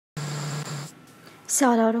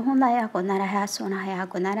Salarunaya Gonaraha Sonaya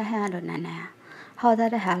Gonaraha. How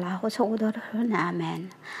that hella was older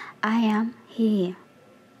amen. I am he.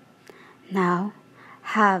 Now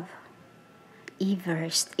have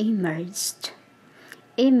emerged.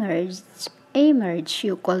 Emerged,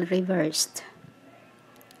 you call reversed.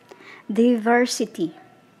 Diversity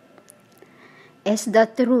is the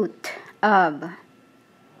truth of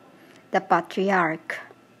the patriarch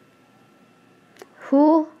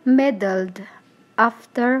who meddled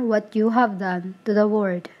after what you have done to the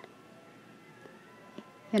world.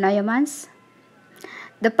 You know, Yamans?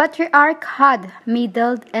 The patriarch had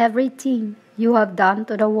meddled everything you have done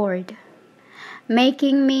to the world,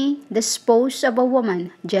 making me the spouse of a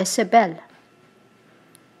woman, Jezebel,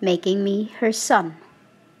 making me her son.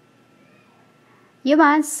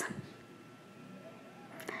 Humans,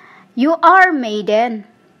 you are maiden.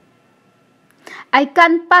 I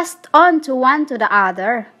can pass on to one to the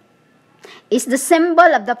other. It's the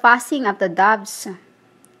symbol of the passing of the doves.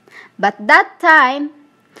 But that time,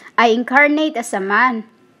 I incarnate as a man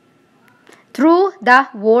through the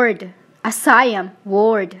word, as I am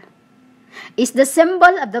word. It's the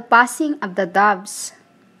symbol of the passing of the doves.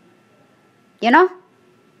 You know?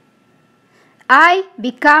 I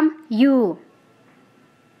become you.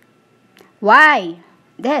 Why?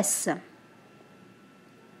 This.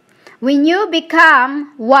 When you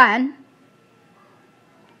become one,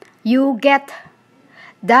 you get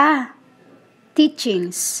the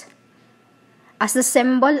teachings as the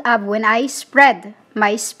symbol of when I spread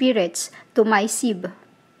my spirits to my sib.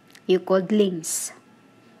 You called links.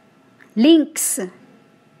 Links.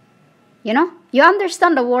 You know? You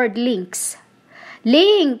understand the word links.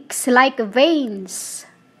 Links like veins.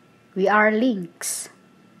 We are links.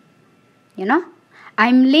 You know?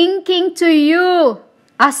 I'm linking to you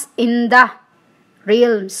as in the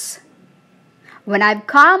realms. When I've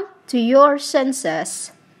come to your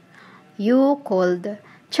senses, you called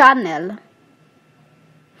channel.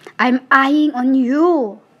 I'm eyeing on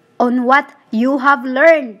you, on what you have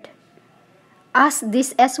learned. As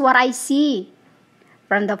this is what I see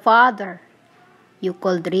from the Father, you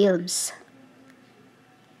called realms.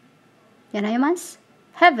 You know, Yamans?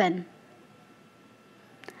 Heaven.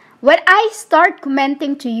 When I start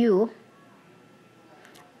commenting to you,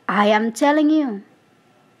 I am telling you,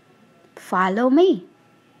 follow me.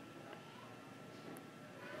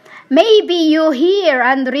 Maybe you hear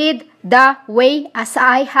and read the way as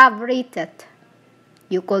I have written it.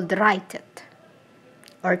 You could write it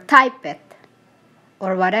or type it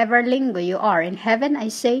or whatever lingo you are. In heaven I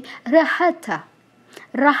say rahata.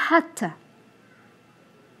 Rahata.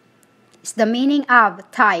 It's the meaning of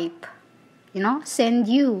type. You know, send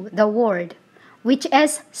you the word, which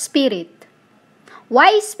is spirit.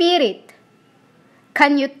 Why spirit?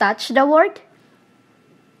 Can you touch the word?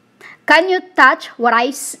 Can you touch what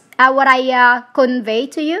I convey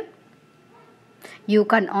to you? You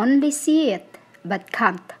can only see it, but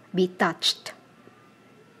can't be touched.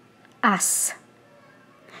 Us.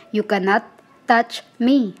 You cannot touch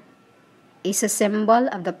me is a symbol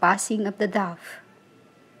of the passing of the dove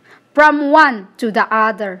from one to the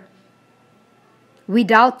other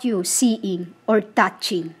without you seeing or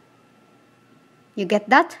touching. You get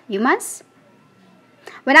that, humans?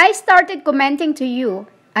 When I started commenting to you,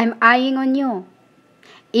 I'm eyeing on you.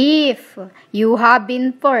 If you have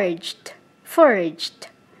been purged,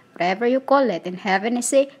 whatever you call it, in heaven I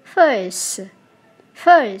say first.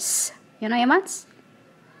 You know, humans?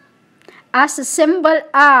 As a symbol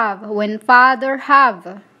of when Father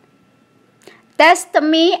have test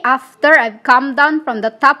me after I've come down from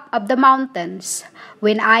the top of the mountains,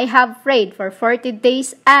 when I have prayed for 40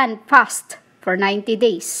 days and fast for 90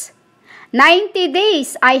 days. 90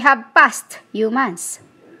 days I have passed, humans.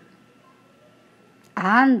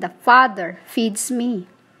 And the Father feeds me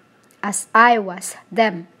as I was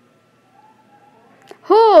them.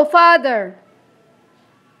 Who, Father?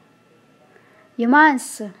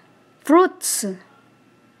 Humans, fruits.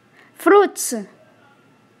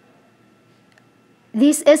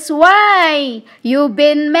 This is why you've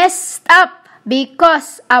been messed up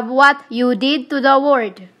because of what you did to the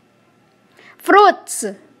world. Fruits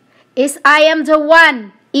is I am the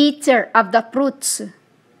one eater of the fruits.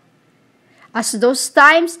 As those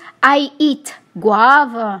times I eat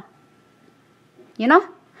guava. You know,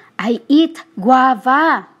 I eat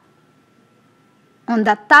guava on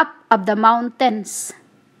the top of the mountains.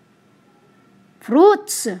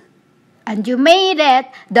 Fruits. And you made it,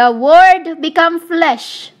 the word become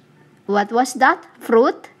flesh. What was that?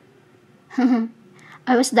 Fruit?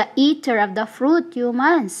 I was the eater of the fruit,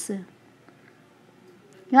 humans.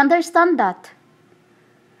 You understand that?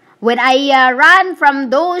 When I ran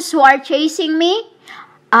from those who are chasing me,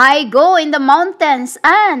 I go in the mountains,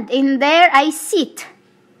 and in there I sit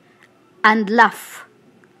and laugh.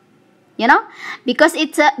 You know? Because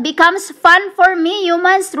it becomes fun for me,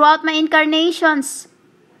 humans, throughout my incarnations.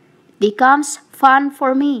 It becomes fun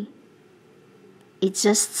for me. It's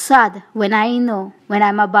just sad when I know when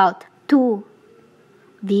I'm about to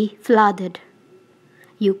be flooded.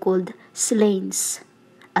 You called slains,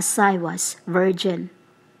 as I was virgin.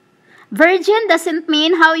 Virgin doesn't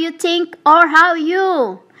mean how you think or how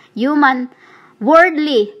you, human,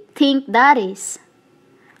 worldly, think that is.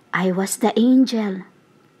 I was the angel,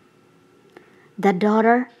 the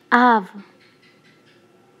daughter of.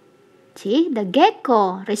 See, the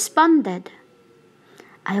gecko responded.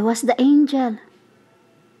 I was the angel.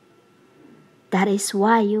 That is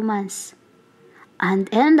why, humans. And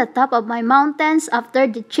in the top of my mountains, after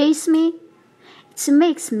they chase me, it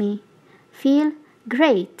makes me feel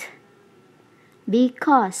great.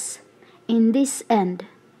 Because in this end,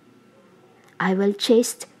 I will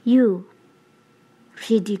chase you,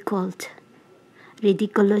 ridiculous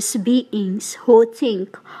beings who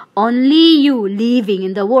think only you living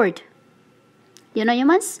in the world. You know,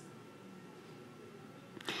 humans?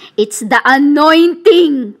 It's the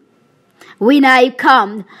anointing. When I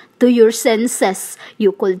come to your senses,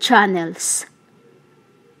 you call channels.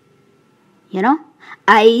 You know?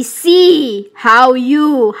 I see how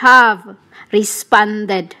you have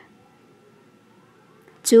responded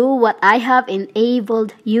to what I have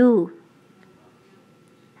enabled you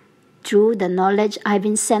through the knowledge I've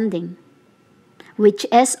been sending, which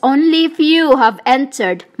is only few have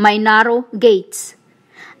entered my narrow gates.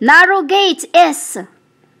 Narrow gates is,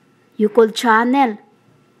 you call channel.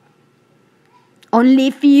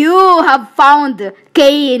 Only few have found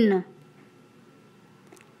Cain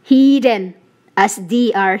hidden as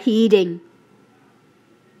they are hiding.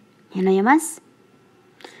 You know, humans?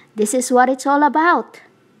 This is what it's all about.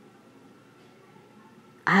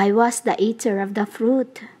 I was the eater of the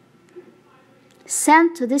fruit,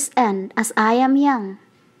 sent to this end as I am young.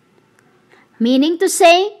 Meaning to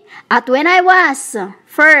say, at when I was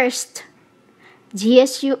first,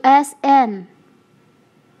 GSUSN,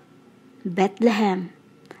 Bethlehem,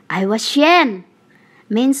 I was Shen,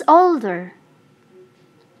 means older.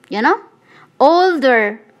 You know?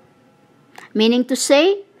 Older, meaning to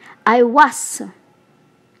say, I was.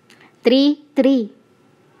 3-3.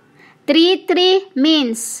 3-3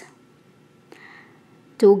 means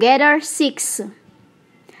together 6.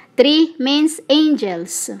 3 means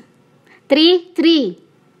angels. 3-3.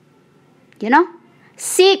 You know?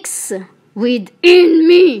 6 within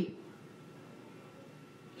me.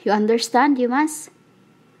 You understand, humans?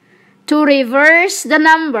 To reverse the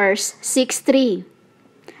numbers, 6-3.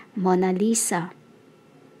 Mona Lisa.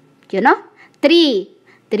 You know? 3.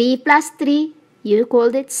 3 plus 3, you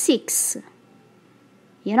called it 6.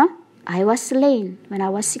 You know? I was slain when I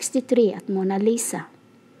was 63 at Mona Lisa.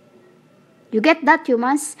 You get that,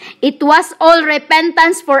 humans? It was all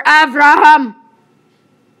repentance for Abraham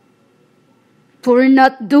for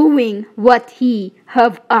not doing what he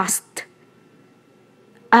have asked,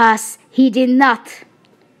 as he did not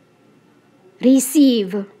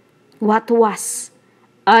receive what was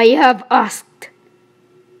I have asked,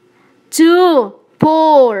 to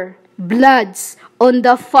pour bloods on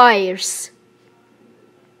the fires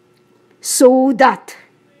so that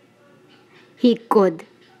he could.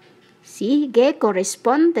 See, Gecko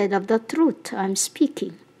responded of the truth I'm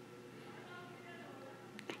speaking.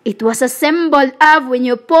 It was a symbol of when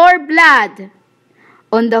you pour blood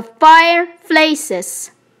on the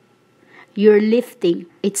fireplaces, you're lifting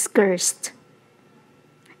its cursed.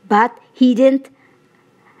 But he didn't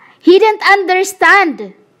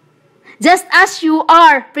understand. Just as you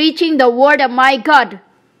are preaching the word of my God,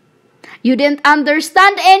 you didn't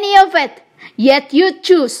understand any of it, yet you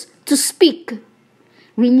choose to speak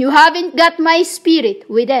when you haven't got my spirit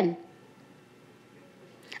within.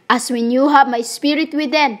 As when you have my spirit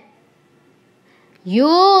within,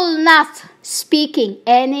 you'll not speaking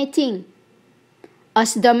anything,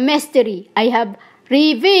 as the mystery I have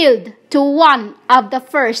revealed to one of the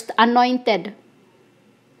first anointed.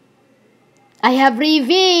 I have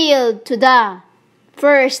revealed to the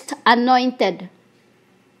first anointed.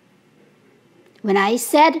 When I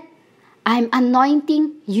said, I'm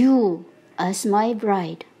anointing you as my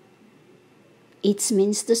bride, it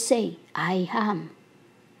means to say, I am.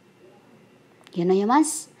 You know,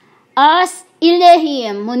 humans? As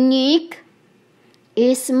Elohim Monique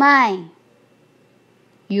is my,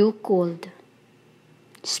 you called,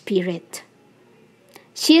 spirit.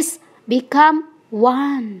 She's become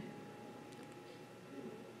one.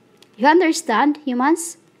 You understand,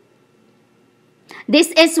 humans?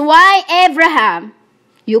 This is why Abraham,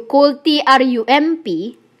 you call trump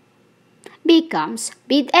becomes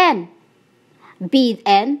bid'en.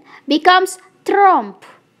 Bid'en becomes Trump.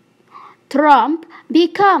 Trump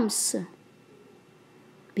becomes,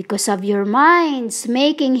 because of your minds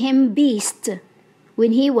making him beast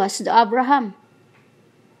when he was the Abraham.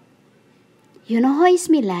 You know who is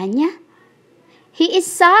Melania? He is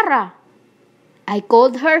Sarah. I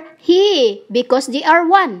called her he because they are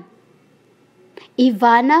one.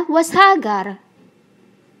 Ivana was Hagar.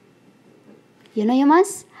 You know,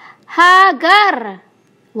 Yamas? Hagar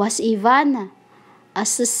was Ivana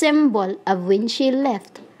as a symbol of when she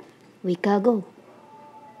left week ago.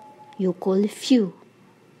 You call few.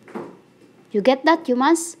 You get that,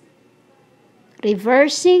 Yamas?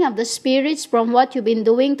 Reversing of the spirits from what you've been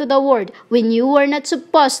doing to the word when you were not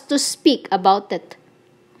supposed to speak about it.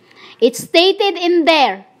 It's stated in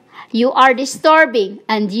there, you are disturbing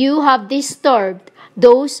and you have disturbed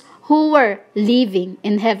those who were living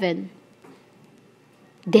in heaven.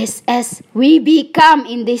 This as we become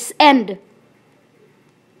in this end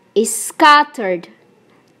is scattered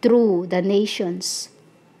through the nations.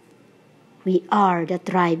 We are the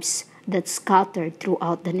tribes that scattered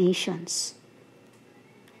throughout the nations.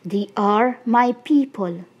 They are my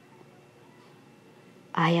people.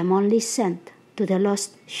 I am only sent to the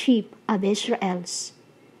lost sheep of Israel's.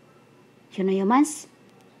 You know, Yamas?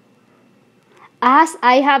 As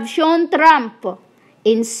I have shown Trump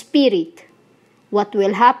in spirit, what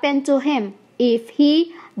will happen to him if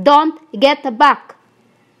he don't get back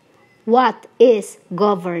what is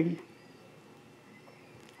governed?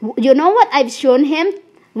 You know what I've shown him?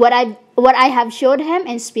 What I have showed him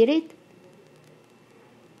in spirit?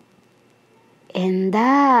 In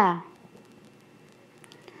the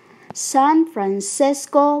San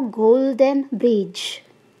Francisco Golden Bridge,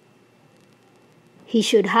 he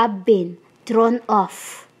should have been thrown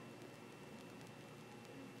off,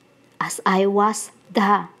 as I was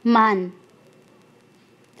the man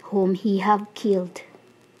whom he have killed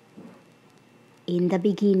in the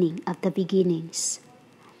beginning of the beginnings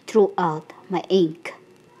throughout my ink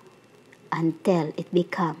until it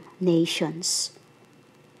become nations.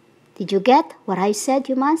 Did you get what I said,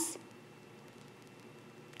 you must?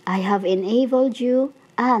 I have enabled you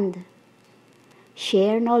and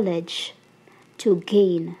share knowledge to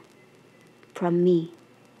gain from me.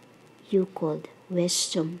 You called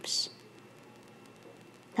wisdoms.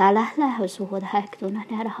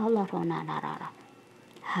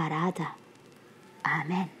 Harada.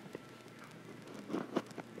 Amen.